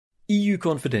EU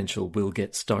Confidential will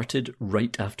get started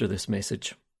right after this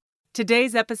message.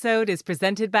 Today's episode is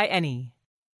presented by Eni.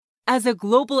 As a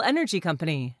global energy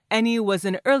company, Eni was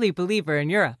an early believer in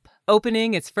Europe,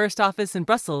 opening its first office in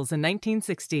Brussels in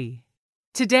 1960.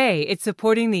 Today, it's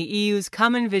supporting the EU's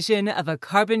common vision of a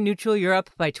carbon-neutral Europe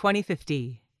by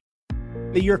 2050.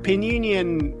 The European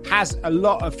Union has a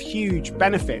lot of huge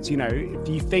benefits. You know, if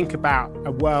you think about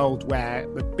a world where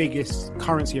the biggest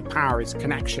currency of power is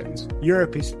connections,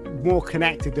 Europe is more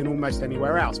connected than almost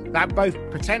anywhere else. That both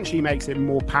potentially makes it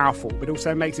more powerful, but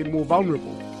also makes it more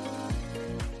vulnerable.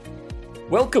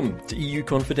 Welcome to EU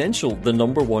Confidential, the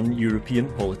 #1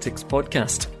 European politics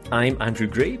podcast. I'm Andrew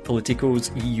Gray,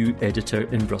 Politico's EU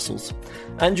editor in Brussels.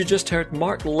 And you just heard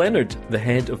Mark Leonard, the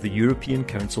head of the European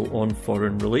Council on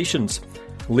Foreign Relations.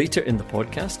 Later in the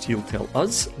podcast, he'll tell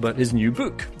us about his new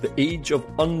book, The Age of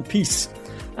Unpeace,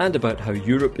 and about how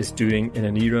Europe is doing in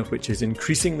an era which is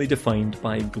increasingly defined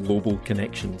by global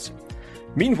connections.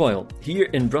 Meanwhile, here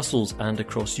in Brussels and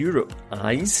across Europe,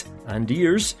 eyes and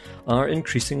ears are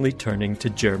increasingly turning to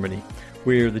Germany,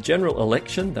 where the general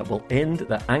election that will end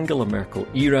the Angela Merkel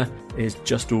era is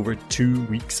just over 2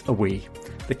 weeks away.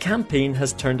 The campaign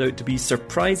has turned out to be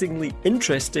surprisingly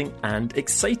interesting and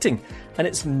exciting, and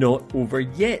it's not over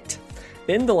yet.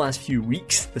 In the last few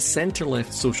weeks, the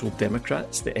centre-left Social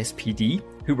Democrats, the SPD,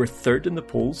 who were third in the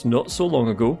polls not so long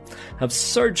ago, have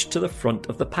surged to the front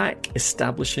of the pack,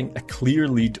 establishing a clear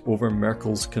lead over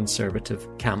Merkel's conservative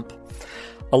camp.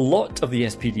 A lot of the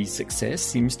SPD's success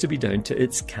seems to be down to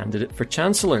its candidate for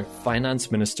Chancellor,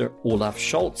 Finance Minister Olaf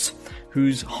Scholz,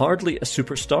 who's hardly a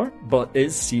superstar, but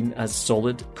is seen as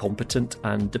solid, competent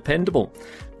and dependable.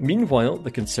 Meanwhile,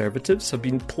 the Conservatives have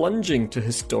been plunging to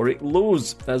historic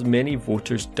lows as many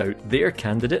voters doubt their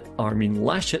candidate, Armin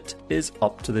Laschet, is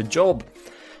up to the job.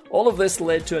 All of this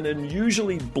led to an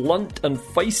unusually blunt and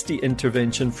feisty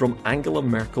intervention from Angela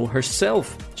Merkel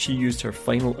herself. She used her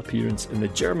final appearance in the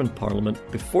German parliament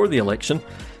before the election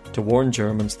to warn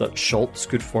Germans that Scholz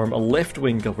could form a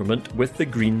left-wing government with the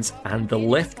Greens and the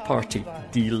Left Party,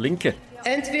 Die Linke.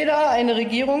 Entweder eine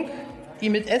Regierung, die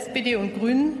mit SPD und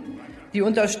Grünen die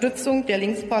Unterstützung der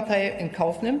Linkspartei in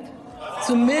Kauf nimmt,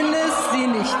 zumindest sie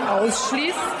nicht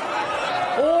ausschließt,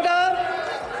 oder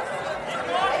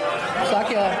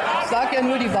sag ja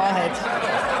nur die Wahrheit.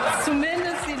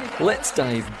 Zumindest sie nicht. Let's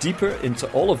dive deeper into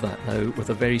all of that now with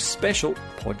a very special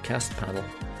podcast panel.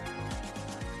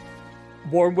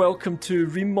 Warm welcome to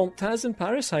Reem Montaz in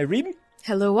Paris. Hi, Reem.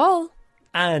 Hello, all.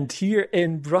 And here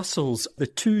in Brussels, the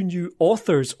two new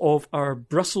authors of our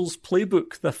Brussels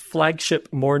Playbook, the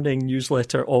flagship morning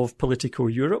newsletter of Politico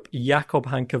Europe, Jakob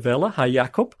Hankevella. Hi,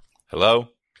 Jakob. Hello.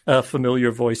 A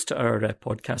familiar voice to our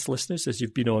podcast listeners, as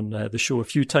you've been on the show a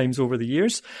few times over the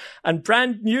years. And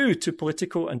brand new to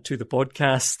Politico and to the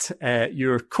podcast,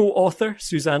 your co-author,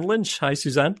 Suzanne Lynch. Hi,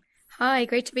 Suzanne. Hi,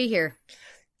 great to be here.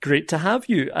 Great to have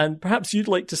you. And perhaps you'd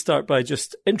like to start by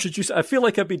just introducing, I feel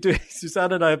like I've been doing,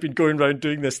 Suzanne and I have been going around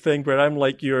doing this thing where I'm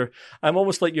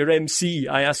almost like your MC.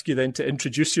 I ask you then to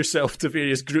introduce yourself to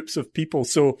various groups of people.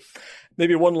 So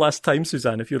maybe one last time,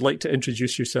 Suzanne, if you'd like to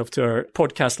introduce yourself to our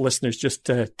podcast listeners, just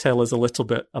to tell us a little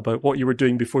bit about what you were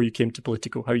doing before you came to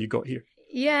Politico, how you got here.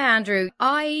 Yeah, Andrew,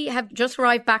 I have just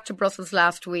arrived back to Brussels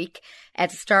last week to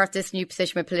start this new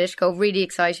position with Politico. Really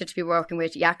excited to be working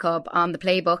with Jakob on the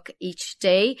playbook each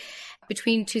day.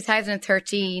 Between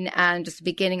 2013 and just the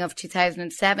beginning of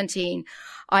 2017,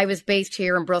 I was based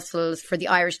here in Brussels for the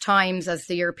Irish Times as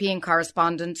the European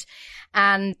correspondent.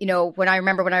 And, you know, when I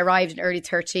arrived in early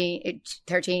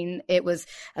 13, it was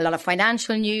a lot of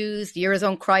financial news. The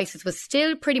Eurozone crisis was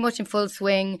still pretty much in full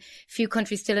swing. Few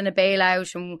countries still in a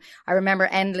bailout. And I remember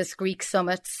endless Greek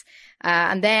summits.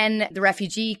 And then the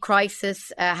refugee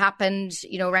crisis happened,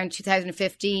 you know, around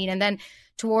 2015. And then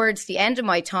towards the end of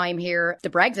my time here, the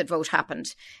Brexit vote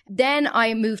happened. Then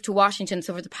I moved to Washington.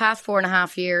 So for the past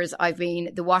 4.5 years, I've been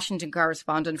the Washington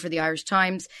correspondent for the Irish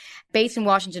Times, based in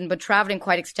Washington, but traveling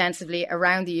quite extensively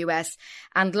around the US.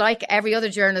 And like every other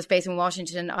journalist based in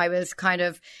Washington, I was kind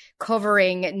of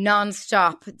covering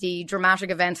nonstop the dramatic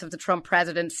events of the Trump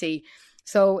presidency.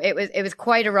 So it was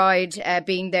quite a ride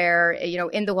being there, you know,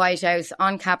 in the White House,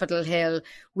 on Capitol Hill,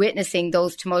 witnessing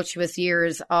those tumultuous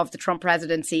years of the Trump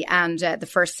presidency and the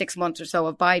first 6 months or so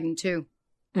of Biden too.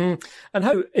 And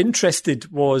how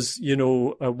interested was, you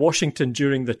know, Washington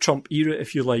during the Trump era,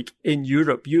 if you like, in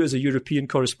Europe? You as a European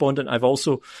correspondent, I've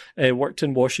also worked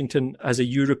in Washington as a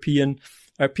European.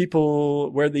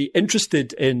 Were they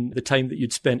interested in the time that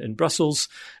you'd spent in Brussels?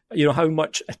 You know, how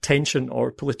much attention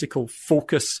or political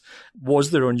focus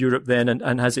was there on Europe then?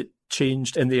 And has it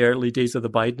changed in the early days of the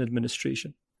Biden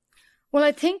administration? Well,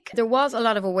 I think there was a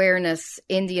lot of awareness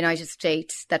in the United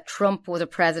States that Trump was a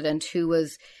president who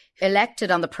was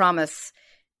elected on the promise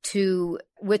to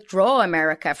withdraw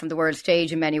America from the world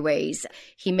stage in many ways.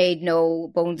 He made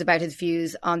no bones about his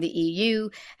views on the EU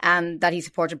and that he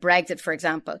supported Brexit, for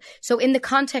example. So in the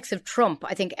context of Trump,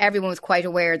 I think everyone was quite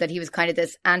aware that he was kind of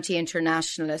this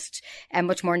anti-internationalist and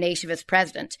much more nativist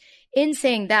president. In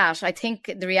saying that, I think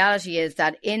the reality is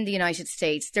that in the United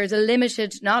States, there's a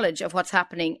limited knowledge of what's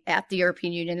happening at the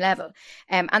European Union level.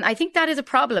 And I think that is a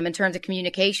problem in terms of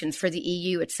communications for the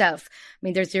EU itself. I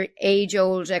mean, there's the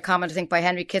age-old comment, I think, by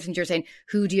Henry Kissinger saying,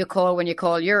 who do you call when you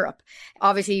call Europe?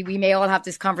 Obviously, we may all have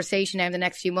this conversation now in the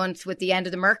next few months with the end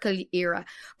of the Merkel era,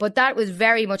 but that was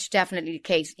very much definitely the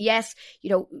case. Yes,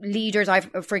 leaders,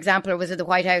 for example, I was at the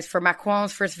White House for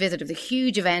Macron's first visit. It was a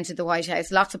huge event at the White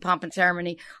House, lots of pomp and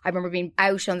ceremony. I remember being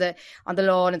out on the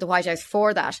lawn at the White House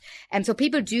for that. And so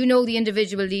people do know the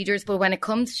individual leaders, but when it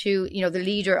comes to, the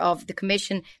leader of the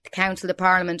Commission, the Council, the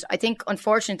Parliament, I think,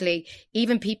 unfortunately,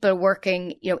 even people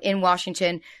working, in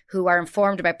Washington who are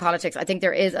informed about politics, I think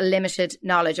there is a limited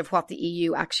knowledge of what the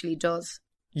EU actually does.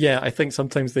 Yeah, I think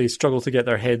sometimes they struggle to get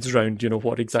their heads around,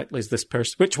 what exactly is this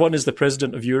person? Which one is the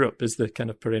president of Europe is the kind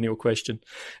of perennial question.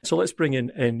 So let's bring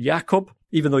in Jakob.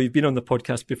 Even though you've been on the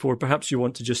podcast before, perhaps you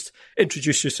want to just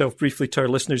introduce yourself briefly to our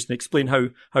listeners and explain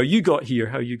how you got here,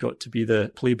 how you got to be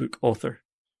the playbook author.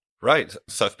 Right.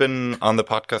 So I've been on the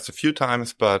podcast a few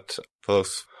times, but for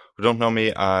those who don't know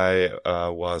me, I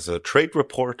was a trade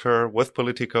reporter with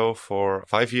Politico for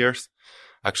 5 years.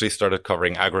 Actually started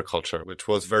covering agriculture, which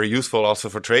was very useful also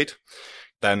for trade.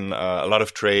 Then a lot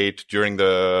of trade during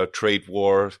the trade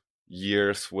war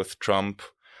years with Trump.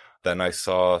 Then I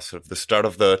saw sort of the start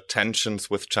of the tensions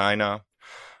with China.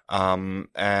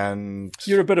 And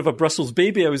you're a bit of a Brussels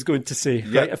baby, I was going to say.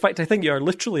 Yeah. Right? In fact, I think you are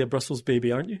literally a Brussels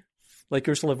baby, aren't you? Like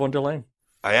Ursula von der Leyen.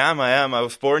 I am. I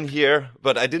was born here,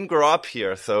 but I didn't grow up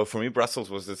here. So for me,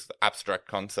 Brussels was this abstract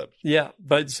concept. Yeah,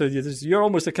 but so you're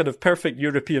almost a kind of perfect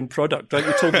European product, right?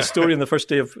 You told the story on the first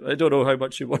day of, I don't know how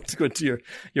much you want to go into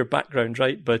your background,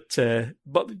 right? But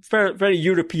very, very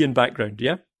European background,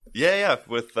 yeah? Yeah,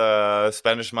 with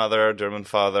Spanish mother, German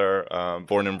father,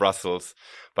 born in Brussels.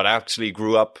 But I actually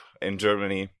grew up in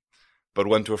Germany, but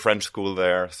went to a French school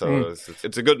there. So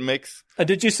it's a good mix. And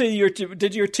did you say your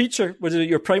teacher, was it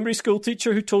your primary school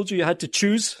teacher who told you had to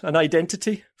choose an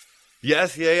identity?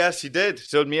 Yes, she did. She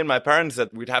told me and my parents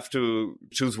that we'd have to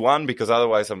choose one because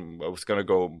otherwise I was going to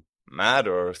go mad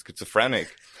or schizophrenic.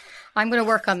 I'm going to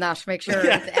work on that to make sure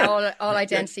that all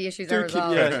identity issues are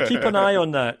resolved. Keep an eye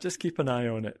on that. Just keep an eye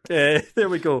on it. There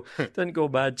we go. Didn't go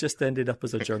bad, just ended up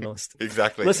as a journalist.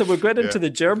 Exactly. Listen, we'll get into the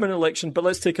German election, but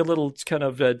let's take a little kind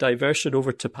of diversion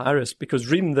over to Paris because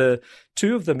Reem,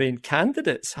 two of the main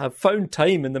candidates have found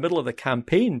time in the middle of the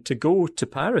campaign to go to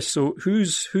Paris. So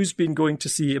who's been going to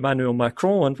see Emmanuel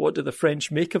Macron and what do the French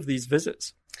make of these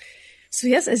visits? So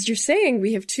yes, as you're saying,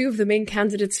 we have two of the main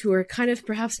candidates who are kind of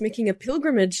perhaps making a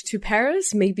pilgrimage to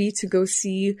Paris, maybe to go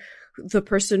see the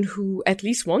person who at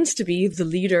least wants to be the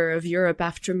leader of Europe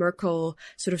after Merkel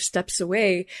sort of steps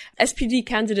away. SPD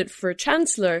candidate for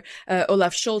chancellor,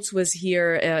 Olaf Scholz, was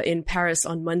here in Paris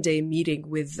on Monday meeting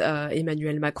with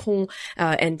Emmanuel Macron.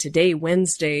 And today,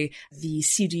 Wednesday, the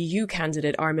CDU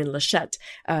candidate, Armin Laschet,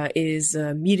 is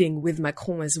meeting with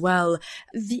Macron as well.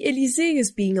 The Élysée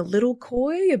is being a little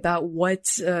coy about what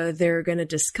they're going to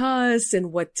discuss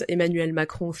and what Emmanuel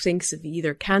Macron thinks of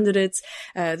either candidates.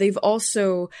 They've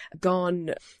also gone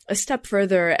a step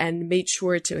further and made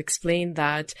sure to explain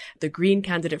that the Green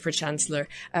candidate for chancellor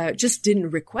just didn't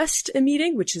request a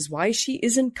meeting, which is why she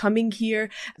isn't coming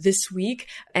here this week,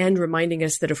 and reminding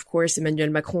us that, of course, Emmanuel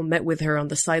Macron met with her on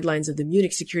the sidelines of the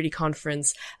Munich Security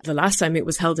Conference the last time it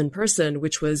was held in person,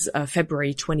 which was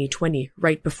February 2020,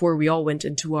 right before we all went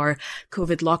into our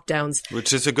COVID lockdowns.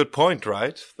 Which is a good point,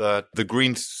 right? That the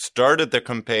Greens started their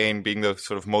campaign being the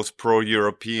sort of most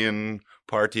pro-European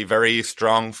party, very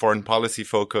strong foreign policy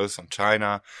focus on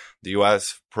China, the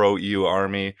US, pro-EU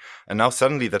army. And now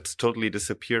suddenly that's totally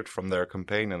disappeared from their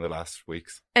campaign in the last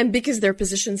weeks. And because their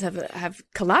positions have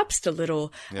collapsed a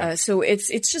little. Yeah. So it's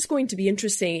just going to be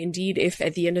interesting indeed if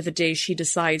at the end of the day she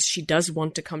decides she does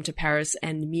want to come to Paris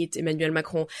and meet Emmanuel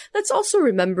Macron. Let's also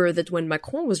remember that when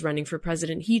Macron was running for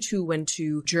president, he too went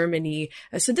to Germany.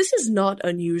 So this is not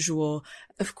unusual.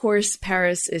 Of course,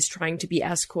 Paris is trying to be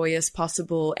as coy as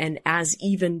possible and as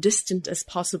even distant as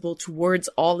possible towards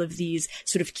all of these,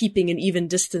 sort of keeping an even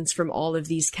distance from all of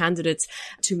these candidates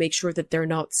to make sure that they're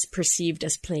not perceived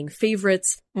as playing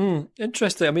favorites.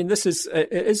 Interesting. I mean, it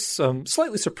is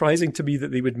slightly surprising to me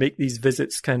that they would make these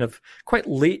visits kind of quite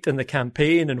late in the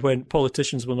campaign and when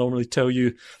politicians will normally tell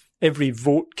you every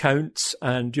vote counts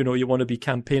and, you want to be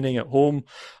campaigning at home.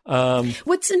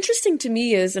 What's interesting to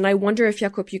me is, and I wonder if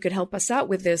Jakob, you could help us out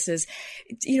with this, is,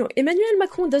 Emmanuel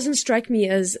Macron doesn't strike me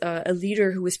as a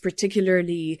leader who is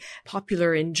particularly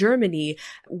popular in Germany.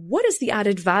 What is the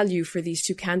added value for these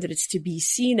two candidates to be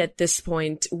seen at this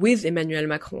point with Emmanuel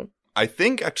Macron? I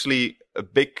think actually a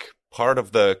big part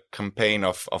of the campaign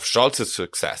of Scholz's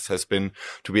success has been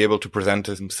to be able to present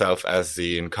himself as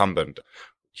the incumbent.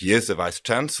 He is a vice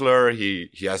chancellor. He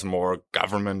has more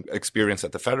government experience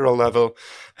at the federal level.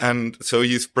 And so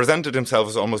he's presented himself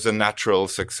as almost a natural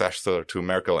successor to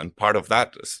Merkel. And part of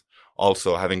that is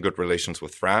also having good relations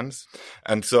with France.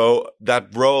 And so that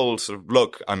role,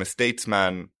 look, I'm a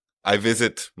statesman. I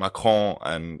visit Macron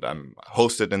and I'm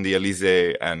hosted in the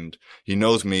Elysee and he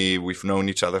knows me. We've known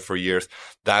each other for years.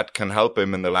 That can help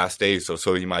him in the last days or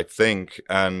so, he might think.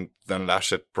 And then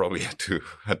Laschet probably had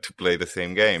to play the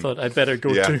same game. Thought I'd better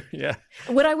go too. Yeah.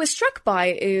 What I was struck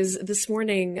by is this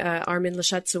morning, Armin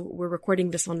Laschet, so we're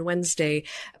recording this on Wednesday,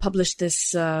 published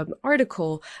this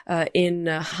article in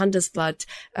Handelsblatt,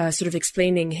 sort of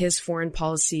explaining his foreign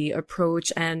policy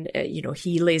approach. And,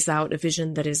 he lays out a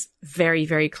vision that is very,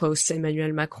 very close to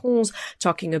Emmanuel Macron's,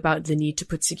 talking about the need to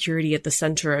put security at the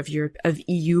center of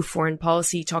EU foreign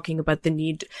policy, talking about the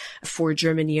need for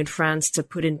Germany and France to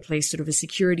put in place sort of a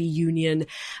security union.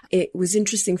 It was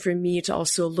interesting for me to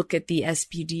also look at the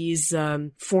SPD's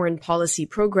foreign policy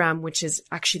program, which is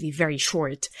actually very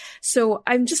short. So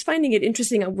I'm just finding it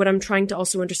interesting. What I'm trying to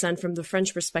also understand from the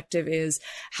French perspective is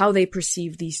how they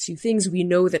perceive these two things. We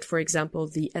know that, for example,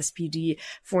 the SPD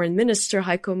foreign minister,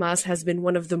 Heiko Maas, has been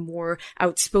one of the more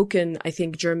outspoken, I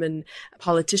think, German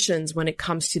politicians when it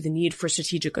comes to the need for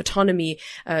strategic autonomy.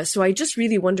 So I just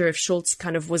really wonder if Scholz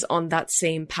kind of was on that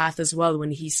same path as well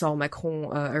when he saw Macron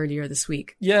earlier this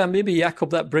week. Yeah, maybe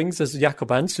Jakob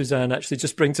and Suzanne actually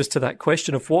just brings us to that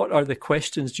question of what are the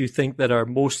questions do you think that are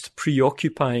most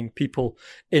preoccupying people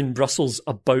in Brussels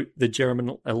about the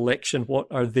German election? What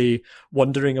are they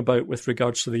wondering about with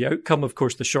regards to the outcome? Of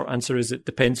course, the short answer is it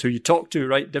depends who you talk to,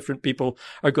 right? Different people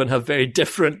are going to have very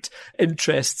different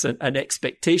interests and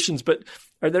expectations, but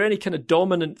are there any kind of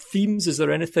dominant themes? Is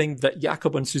there anything that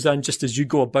Jakob and Suzanne, just as you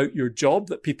go about your job,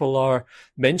 that people are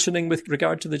mentioning with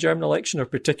regard to the German election, or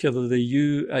particularly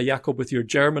you, Jakob, with your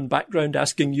German background,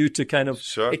 asking you to kind of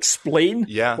explain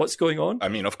what's going on? I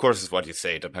mean, of course, it's what you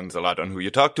say. It depends a lot on who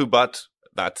you talk to. But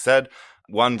that said,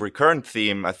 one recurrent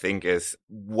theme, I think, is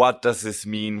what does this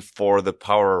mean for the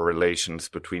power relations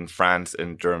between France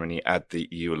and Germany at the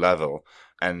EU level?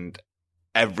 And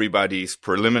everybody's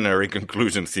preliminary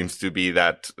conclusion seems to be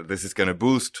that this is going to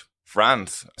boost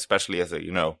France, especially as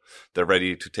they're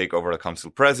ready to take over the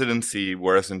council presidency,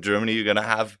 whereas in Germany you're going to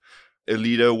have a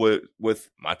leader with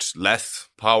much less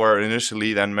power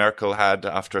initially than Merkel had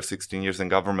after 16 years in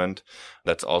government.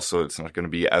 It's not going to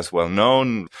be as well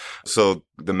known. So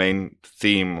the main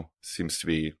theme seems to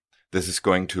be this is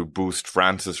going to boost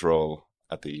France's role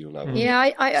at the EU level.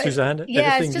 Yeah, Suzanne,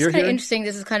 it's just kind of interesting.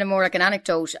 This is kind of more like an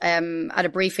anecdote. At a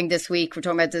briefing this week, we're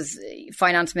talking about this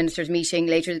finance ministers meeting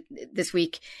later this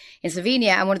week in Slovenia,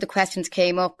 and one of the questions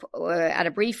came up at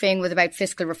a briefing was about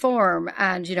fiscal reform.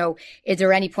 And, is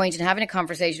there any point in having a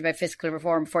conversation about fiscal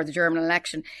reform before the German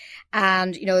election?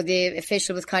 And, the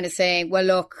official was kind of saying, well,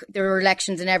 look, there are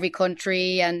elections in every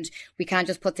country and we can't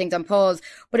just put things on pause.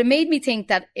 But it made me think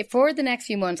that for the next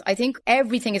few months, I think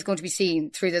everything is going to be seen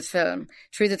through this film,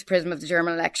 through this prism of the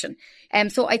German election.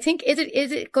 So I think, is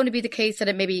it going to be the case that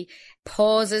it maybe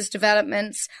pauses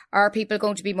developments? Are people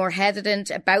going to be more hesitant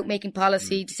about making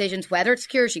policy decisions, whether it's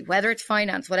security, whether it's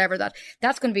finance, whatever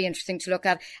that's going to be interesting to look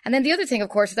at. And then the other thing, of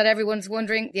course, is that everyone's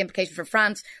wondering the implication for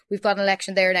France. We've got an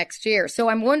election there next year. So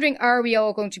I'm wondering, are we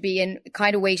all going to be in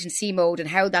kind of wait and see mode, and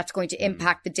how that's going to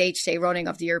impact the day-to-day running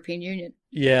of the European Union?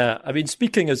 Yeah, I mean,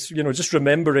 speaking as, just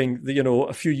remembering,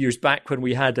 a few years back when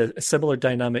we had a similar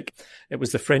dynamic, it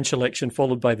was the French election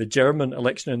followed by the German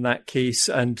election in that case.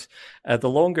 And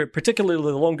particularly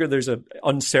the longer there's an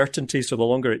uncertainty, so the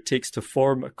longer it takes to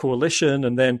form a coalition.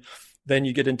 And then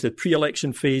you get into the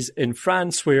pre-election phase in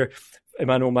France, where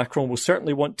Emmanuel Macron will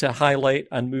certainly want to highlight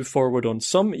and move forward on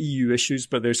some EU issues,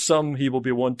 but there's some he will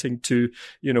be wanting to,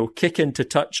 kick into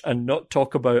touch and not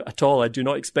talk about at all. I do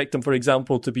not expect him, for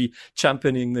example, to be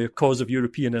championing the cause of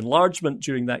European enlargement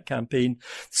during that campaign.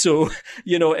 So,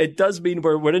 it does mean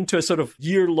we're into a sort of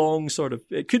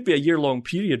it could be a year-long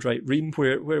period, right, Reem,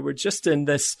 where we're just in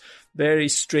this very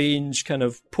strange kind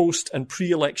of post and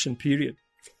pre-election period.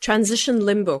 Transition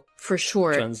limbo, for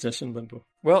sure. Transition limbo.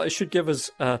 Well, it should give us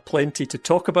plenty to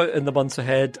talk about in the months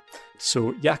ahead.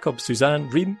 So, Jakob, Suzanne,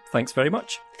 Reem, thanks very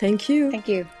much. Thank you. Thank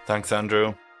you. Thanks,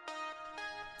 Andrew.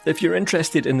 If you're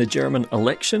interested in the German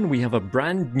election, we have a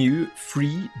brand new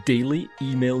free daily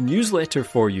email newsletter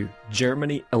for you,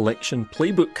 Germany Election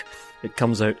Playbook. It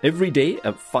comes out every day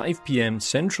at 5 p.m.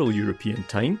 Central European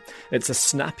Time. It's a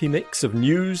snappy mix of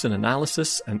news and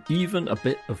analysis and even a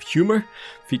bit of humour,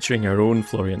 featuring our own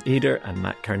Florian Eder and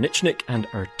Matt Karnichnik and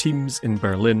our teams in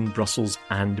Berlin, Brussels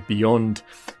and beyond.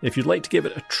 If you'd like to give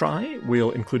it a try,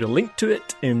 we'll include a link to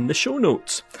it in the show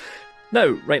notes.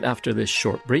 Now, right after this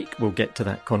short break, we'll get to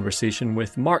that conversation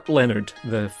with Mark Leonard,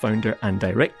 the founder and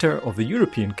director of the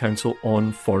European Council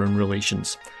on Foreign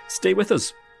Relations. Stay with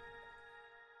us.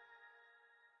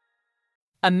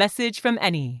 A message from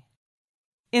Eni.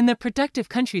 In the productive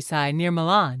countryside near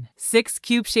Milan, 6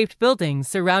 cube-shaped buildings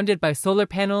surrounded by solar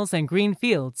panels and green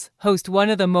fields host one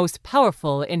of the most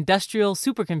powerful industrial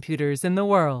supercomputers in the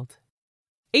world.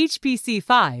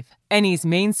 HPC-5, Eni's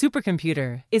main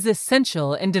supercomputer, is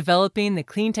essential in developing the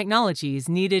clean technologies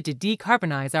needed to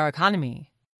decarbonize our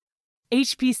economy.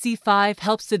 HPC-5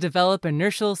 helps to develop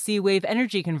inertial sea-wave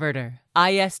energy converter,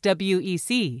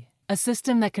 ISWEC, a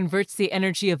system that converts the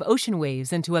energy of ocean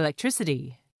waves into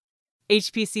electricity.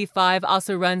 HPC-5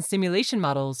 also runs simulation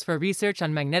models for research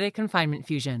on magnetic confinement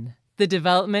fusion, the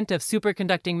development of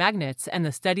superconducting magnets, and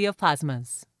the study of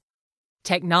plasmas.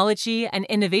 Technology and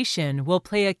innovation will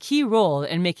play a key role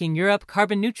in making Europe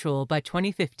carbon neutral by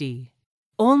 2050.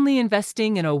 Only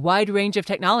investing in a wide range of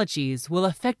technologies will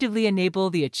effectively enable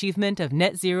the achievement of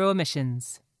net zero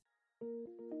emissions.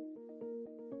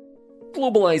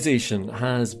 Globalisation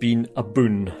has been a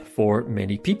boon for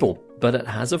many people, but it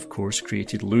has of course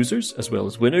created losers as well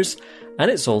as winners,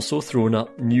 and it's also thrown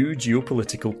up new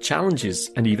geopolitical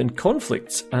challenges and even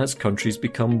conflicts as countries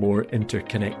become more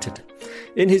interconnected.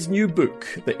 In his new book,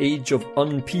 The Age of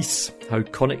Unpeace, How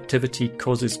Connectivity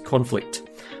Causes Conflict,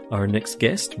 our next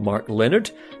guest, Mark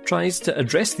Leonard, tries to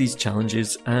address these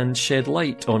challenges and shed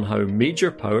light on how major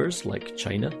powers like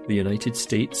China, the United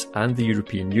States and the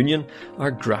European Union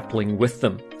are grappling with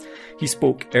them. He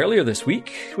spoke earlier this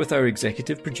week with our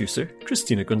executive producer,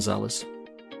 Christina Gonzalez.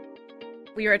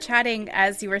 We were chatting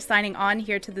as you were signing on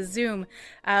here to the Zoom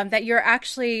that you're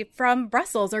actually from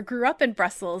Brussels or grew up in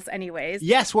Brussels anyways.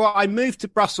 Yes, well, I moved to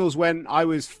Brussels when I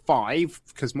was 5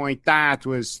 because my dad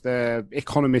was the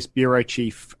economist bureau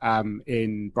chief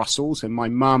in Brussels, and my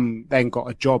mum then got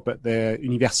a job at the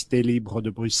Université Libre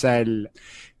de Bruxelles.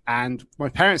 And my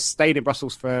parents stayed in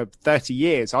Brussels for 30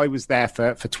 years. I was there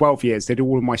for 12 years. Did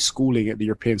all of my schooling at the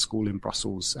European School in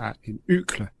Brussels in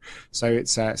Uccle. So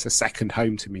it's a second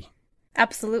home to me.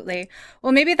 Absolutely.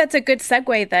 Well, maybe that's a good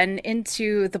segue then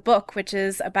into the book, which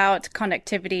is about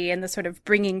connectivity and the sort of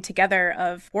bringing together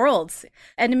of worlds.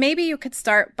 And maybe you could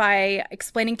start by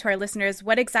explaining to our listeners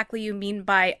what exactly you mean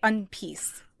by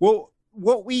unpeace. Well,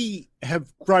 what we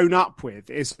have grown up with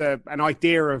is an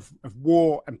idea of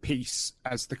war and peace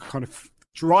as the kind of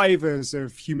drivers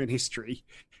of human history.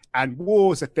 And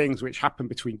wars are things which happen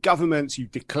between governments. You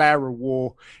declare a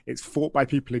war, it's fought by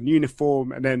people in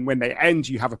uniform, and then when they end,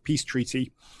 you have a peace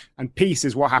treaty. And peace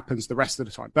is what happens the rest of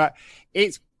the time. But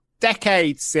it's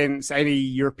decades since any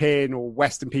European or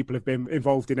Western people have been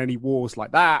involved in any wars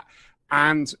like that.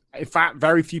 And in fact,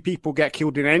 very few people get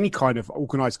killed in any kind of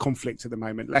organized conflict at the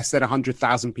moment, less than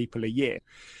 100,000 people a year.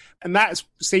 And that's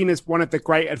seen as one of the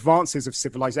great advances of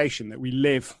civilization, that we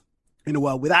live in a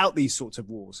world without these sorts of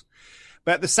wars.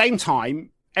 But at the same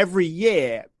time, every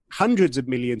year, hundreds of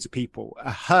millions of people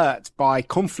are hurt by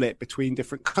conflict between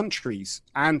different countries.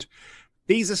 And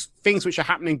these are things which are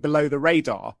happening below the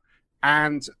radar.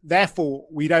 And therefore,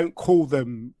 we don't call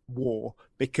them war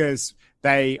because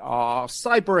they are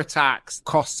cyber attacks,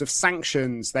 costs of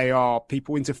sanctions. They are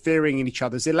people interfering in each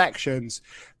other's elections.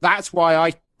 That's why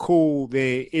I call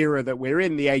the era that we're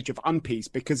in the age of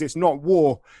unpeace, because it's not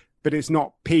war, but it's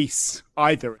not peace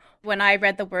either. When I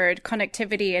read the word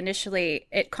connectivity initially,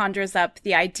 it conjures up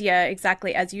the idea,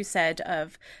 exactly as you said,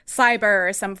 of cyber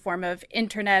or some form of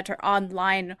internet or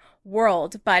online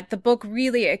world. But the book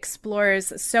really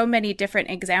explores so many different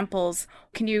examples.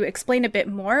 Can you explain a bit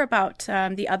more about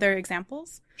the other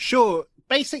examples? Sure.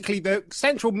 Basically, the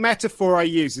central metaphor I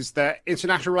use is that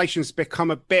international relations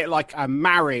become a bit like a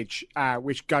marriage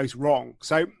which goes wrong.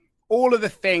 So all of the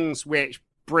things which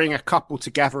bring a couple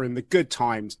together in the good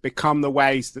times become the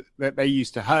ways that they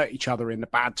use to hurt each other in the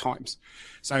bad times.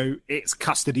 So it's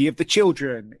custody of the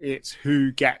children. It's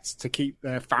who gets to keep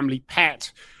the family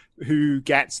pet. who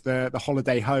gets the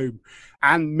holiday home.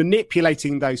 And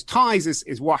manipulating those ties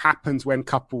is what happens when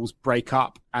couples break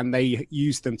up and they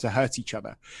use them to hurt each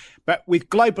other. But with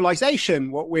globalization,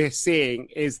 what we're seeing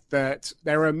is that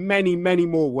there are many, many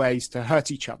more ways to hurt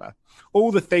each other.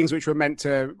 All the things which were meant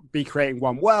to be creating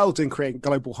one world and creating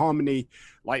global harmony,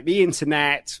 like the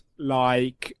internet,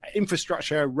 like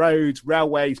infrastructure, roads,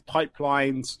 railways,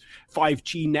 pipelines,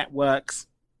 5G networks,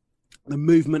 the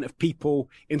movement of people,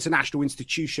 international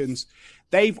institutions,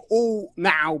 they've all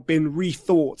now been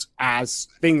rethought as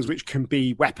things which can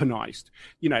be weaponized.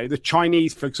 You know, the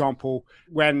Chinese, for example,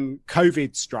 when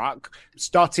COVID struck,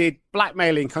 started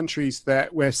blackmailing countries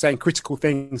that were saying critical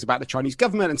things about the Chinese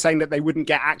government and saying that they wouldn't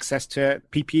get access to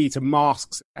PPE, to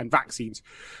masks and vaccines.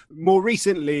 More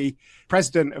recently,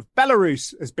 President of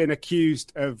Belarus has been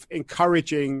accused of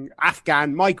encouraging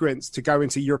Afghan migrants to go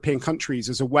into European countries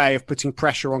as a way of putting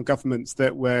pressure on governments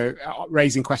that were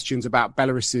raising questions about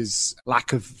Belarus's lack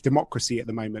of democracy at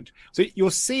the moment. So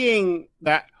you're seeing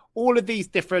that all of these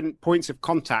different points of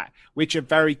contact, which are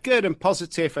very good and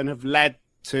positive and have led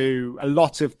to a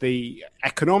lot of the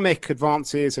economic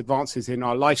advances in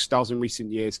our lifestyles in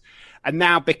recent years, are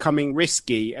now becoming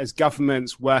risky as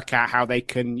governments work out how they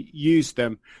can use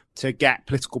them to get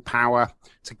political power,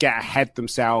 to get ahead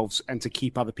themselves, and to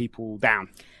keep other people down.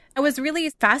 I was really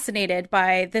fascinated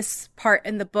by this part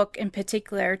in the book in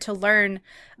particular to learn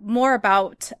more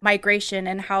about migration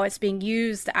and how it's being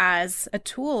used as a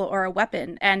tool or a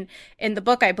weapon. And in the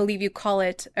book, I believe you call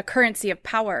it a currency of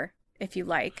power, if you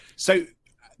like. So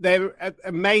there are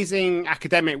amazing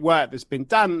academic work that's been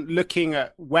done looking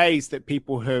at ways that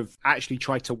people have actually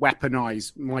tried to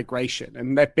weaponize migration.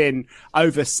 And there have been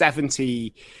over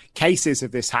 70 cases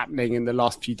of this happening in the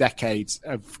last few decades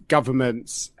of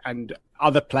governments and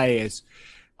other players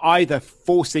either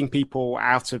forcing people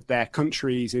out of their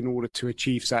countries in order to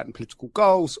achieve certain political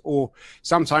goals, or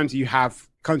sometimes you have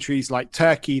countries like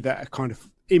Turkey that are kind of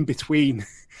in between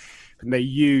and they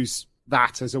use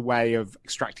that as a way of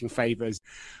extracting favors.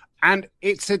 And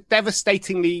it's a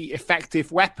devastatingly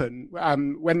effective weapon.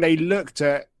 When they looked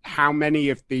at how many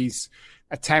of these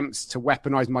attempts to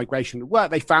weaponize migration would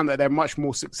work, they found that they're much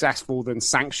more successful than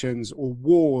sanctions or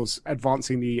wars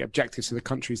advancing the objectives of the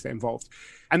countries they're involved.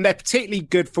 And they're particularly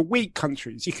good for weak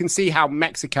countries. You can see how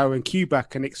Mexico and Cuba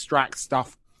can extract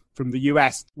stuff from the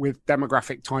US with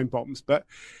demographic time bombs, but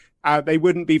they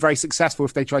wouldn't be very successful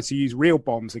if they tried to use real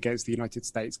bombs against the United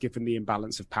States, given the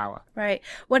imbalance of power. Right.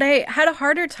 What I had a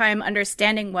harder time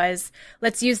understanding was,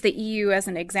 let's use the EU as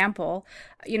an example.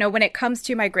 You know, when it comes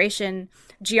to migration,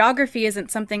 geography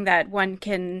isn't something that one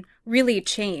can really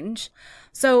change.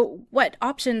 So what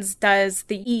options does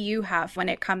the EU have when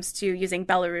it comes to using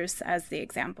Belarus as the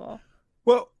example?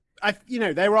 Well,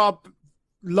 there are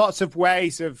lots of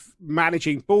ways of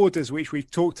managing borders, which we've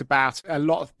talked about a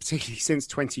lot, particularly since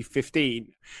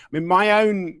 2015. I mean, my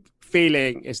own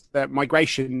feeling is that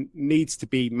migration needs to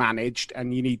be managed,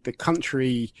 and you need the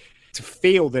country to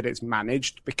feel that it's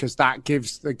managed, because that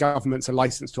gives the governments a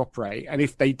license to operate. And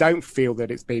if they don't feel that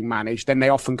it's being managed, then they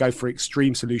often go for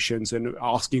extreme solutions and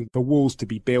asking for walls to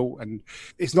be built. And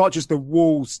it's not just the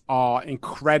walls are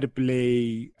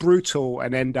incredibly brutal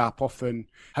and end up often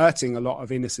hurting a lot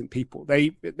of innocent people.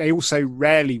 They also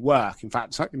rarely work. In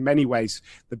fact, in many ways,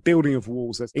 the building of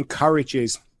walls that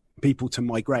encourages people to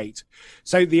migrate.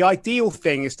 So the ideal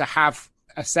thing is to have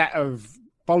a set of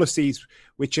policies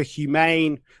which are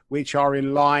humane, which are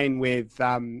in line with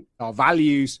our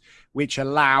values, which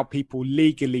allow people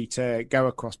legally to go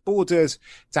across borders,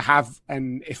 to have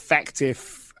an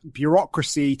effective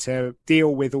bureaucracy to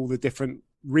deal with all the different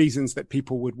reasons that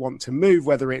people would want to move,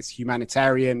 whether it's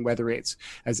humanitarian, whether it's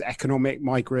as economic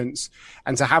migrants,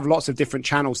 and to have lots of different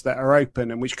channels that are open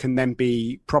and which can then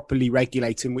be properly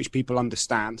regulated and which people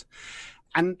understand.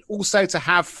 And also to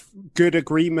have good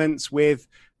agreements with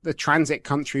the transit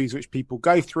countries which people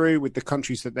go through, with the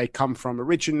countries that they come from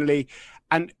originally.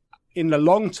 And in the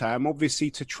long term,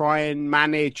 obviously, to try and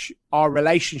manage our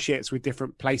relationships with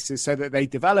different places so that they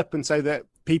develop and so that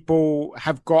people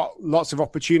have got lots of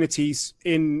opportunities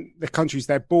in the countries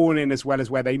they're born in as well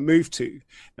as where they move to.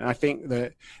 And I think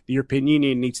that the European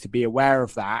Union needs to be aware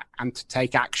of that and to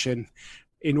take action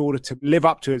in order to live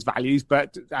up to its values,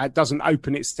 but doesn't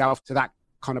open itself to that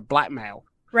kind of blackmail.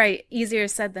 Right. Easier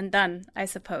said than done, I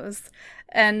suppose.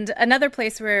 And another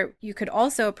place where you could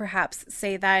also perhaps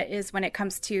say that is when it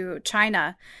comes to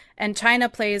China. And China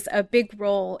plays a big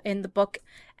role in the book.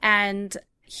 And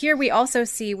here we also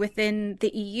see within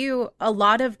the EU a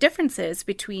lot of differences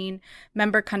between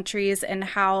member countries and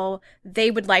how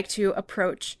they would like to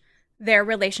approach their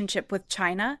relationship with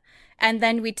China. And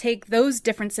then we take those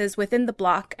differences within the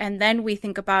bloc, and then we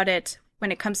think about it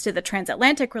when it comes to the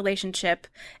transatlantic relationship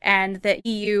and the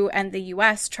EU and the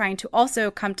US trying to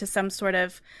also come to some sort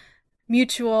of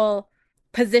mutual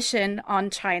position on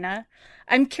China.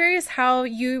 I'm curious how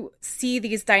you see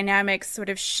these dynamics sort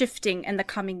of shifting in the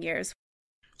coming years.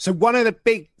 So one of the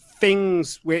big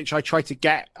things which I try to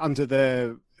get under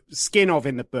the skin of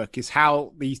in the book is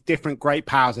how these different great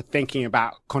powers are thinking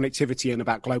about connectivity and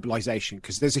about globalization,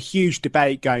 because there's a huge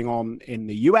debate going on in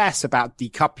the US about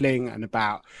decoupling and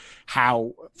about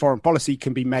how foreign policy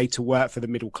can be made to work for the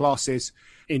middle classes.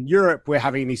 In Europe, we're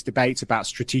having these debates about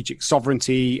strategic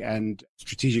sovereignty and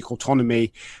strategic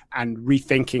autonomy and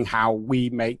rethinking how we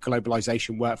make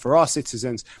globalization work for our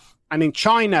citizens. And in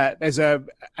China, there's an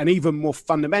even more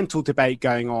fundamental debate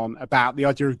going on about the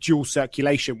idea of dual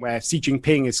circulation, where Xi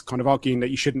Jinping is kind of arguing that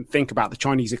you shouldn't think about the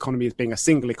Chinese economy as being a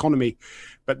single economy,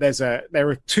 but there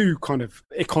are two kind of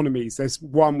economies. There's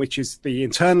one which is the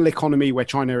internal economy, where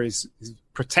China is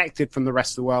protected from the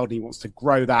rest of the world. He wants to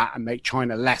grow that and make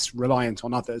China less reliant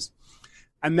on others.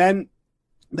 And then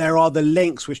there are the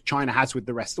links which China has with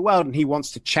the rest of the world, and he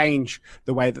wants to change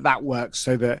the way that that works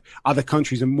so that other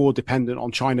countries are more dependent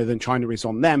on China than China is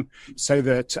on them, so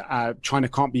that China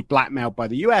can't be blackmailed by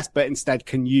the US, but instead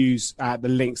can use the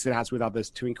links it has with others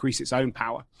to increase its own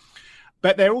power.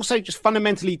 But there are also just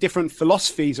fundamentally different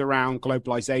philosophies around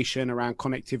globalization, around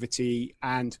connectivity.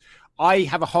 And I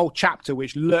have a whole chapter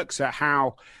which looks at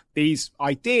how these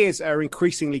ideas are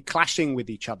increasingly clashing with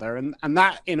each other. And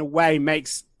that, in a way,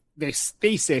 makes this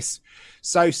thesis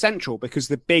so central, because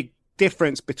the big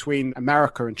difference between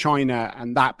America and China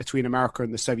and that between America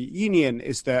and the Soviet Union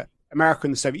is that America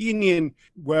and the Soviet Union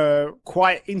were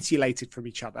quite insulated from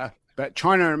each other, but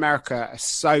China and America are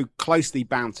so closely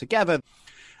bound together.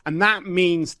 And that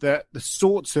means that the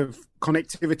sorts of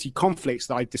connectivity conflicts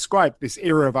that I described, this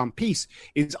era of unpeace,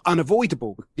 is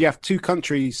unavoidable. You have two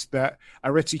countries that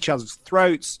are at each other's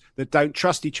throats, that don't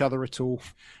trust each other at all.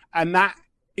 And that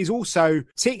is also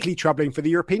particularly troubling for the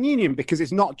European Union, because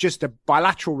it's not just a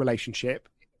bilateral relationship,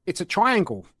 it's a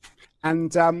triangle.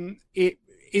 And it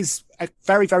is a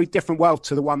very, very different world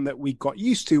to the one that we got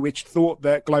used to, which thought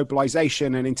that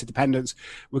globalization and interdependence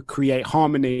would create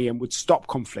harmony and would stop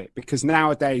conflict, because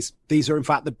nowadays these are in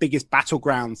fact the biggest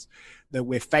battlegrounds that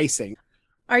we're facing.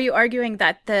 Are you arguing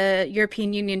that the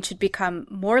European Union should become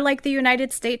more like the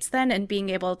United States then, and being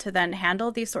able to then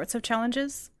handle these sorts of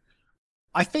challenges?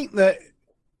 I think that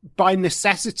by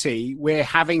necessity, we're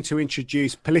having to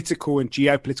introduce political and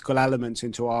geopolitical elements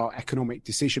into our economic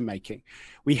decision making.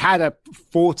 We had a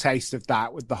foretaste of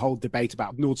that with the whole debate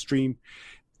about Nord Stream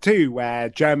 2, where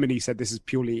Germany said this is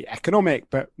purely economic,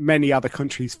 but many other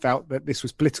countries felt that this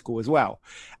was political as well.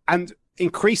 And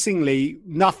increasingly,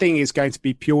 nothing is going to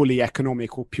be purely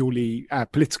economic or purely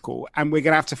political. And we're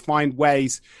going to have to find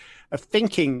ways of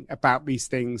thinking about these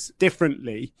things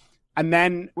differently. And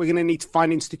then we're going to need to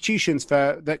find institutions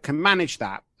that can manage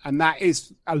that. And that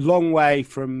is a long way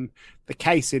from the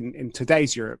case in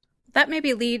today's Europe. That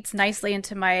maybe leads nicely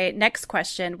into my next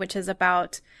question, which is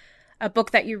about a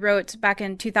book that you wrote back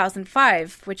in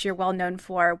 2005, which you're well known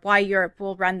for, Why Europe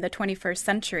Will Run the 21st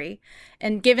Century.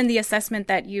 And given the assessment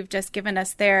that you've just given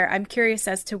us there, I'm curious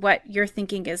as to what your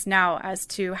thinking is now as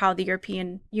to how the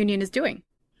European Union is doing.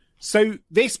 So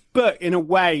this book, in a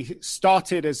way,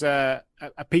 started as a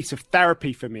piece of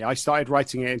therapy for me. I started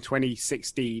writing it in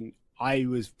 2016. I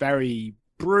was very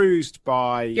bruised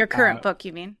by... Your current book,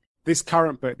 you mean? This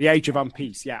current book, The Age of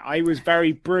Unpeace. Yeah, I was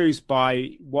very bruised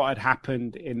by what had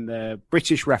happened in the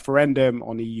British referendum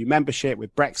on EU membership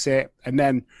with Brexit. And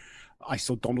then I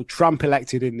saw Donald Trump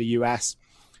elected in the US.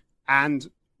 And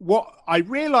what I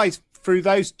realized through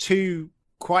those two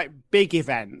quite big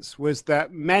events was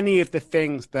that many of the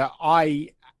things that I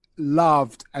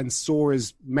loved and saw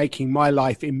as making my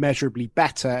life immeasurably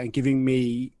better and giving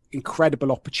me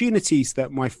incredible opportunities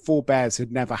that my forebears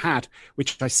had never had,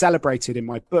 which I celebrated in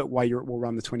my book, Why Europe Will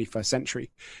Run the 21st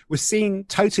Century, was seen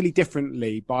totally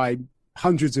differently by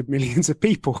hundreds of millions of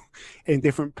people in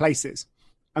different places.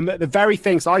 And that the very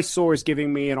things I saw as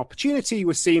giving me an opportunity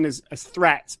were seen as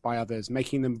threats by others,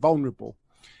 making them vulnerable.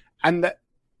 And that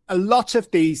a lot of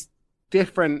these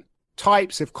different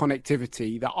types of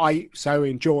connectivity that I so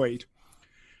enjoyed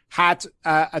had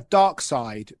a dark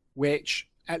side, which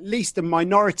at least a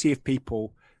minority of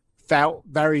people felt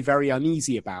very, very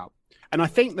uneasy about. And I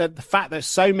think that the fact that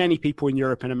so many people in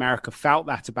Europe and America felt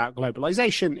that about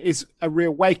globalization is a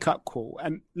real wake-up call,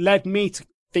 and led me to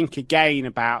think again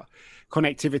about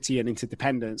connectivity and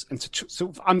interdependence, and to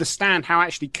sort of understand how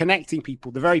actually connecting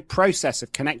people, the very process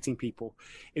of connecting people,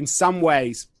 in some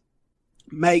ways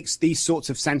makes these sorts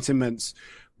of sentiments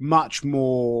much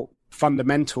more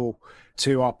fundamental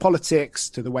to our politics,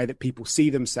 to the way that people see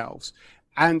themselves.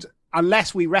 And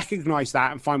unless we recognize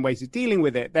that and find ways of dealing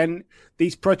with it, then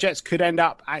these projects could end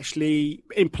up actually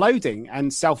imploding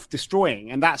and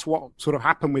self-destroying. And that's what sort of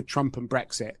happened with Trump and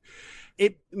Brexit.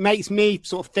 It makes me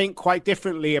sort of think quite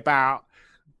differently about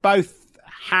both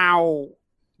how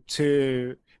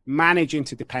to manage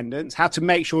interdependence, how to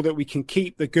make sure that we can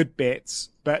keep the good bits,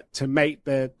 but to make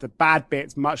the bad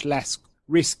bits much less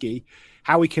risky,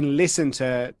 how we can listen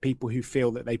to people who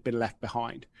feel that they've been left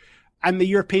behind. And the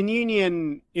European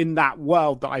Union in that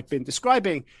world that I've been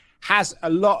describing has a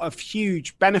lot of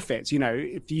huge benefits. You know,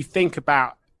 if you think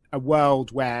about a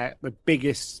world where the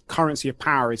biggest currency of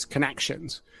power is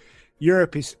connections,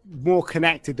 Europe is more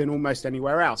connected than almost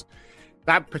anywhere else.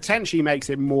 That potentially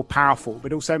makes it more powerful,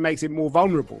 but also makes it more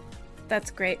vulnerable. That's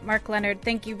great. Mark Leonard,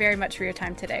 thank you very much for your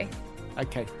time today.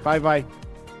 Okay, bye-bye.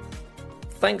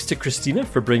 Thanks to Christina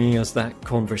for bringing us that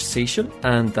conversation,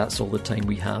 and that's all the time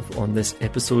we have on this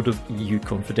episode of EU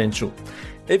Confidential.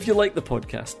 If you like the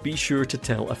podcast, be sure to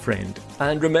tell a friend.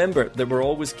 And remember that we're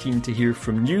always keen to hear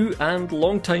from new and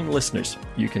long-time listeners.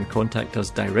 You can contact us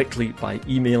directly by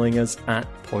emailing us at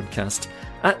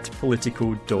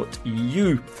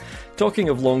podcast@politico.eu. Talking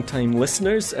of long-time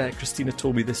listeners, Christina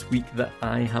told me this week that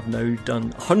I have now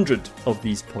done 100 of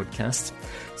these podcasts.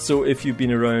 So if you've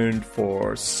been around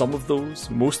for some of those,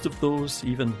 most of those,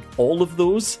 even all of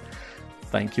those,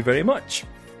 thank you very much.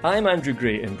 I'm Andrew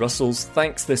Gray in Brussels.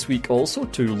 Thanks this week also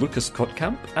to Lucas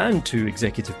Kottkamp and to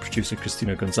executive producer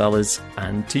Christina Gonzalez,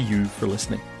 and to you for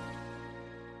listening.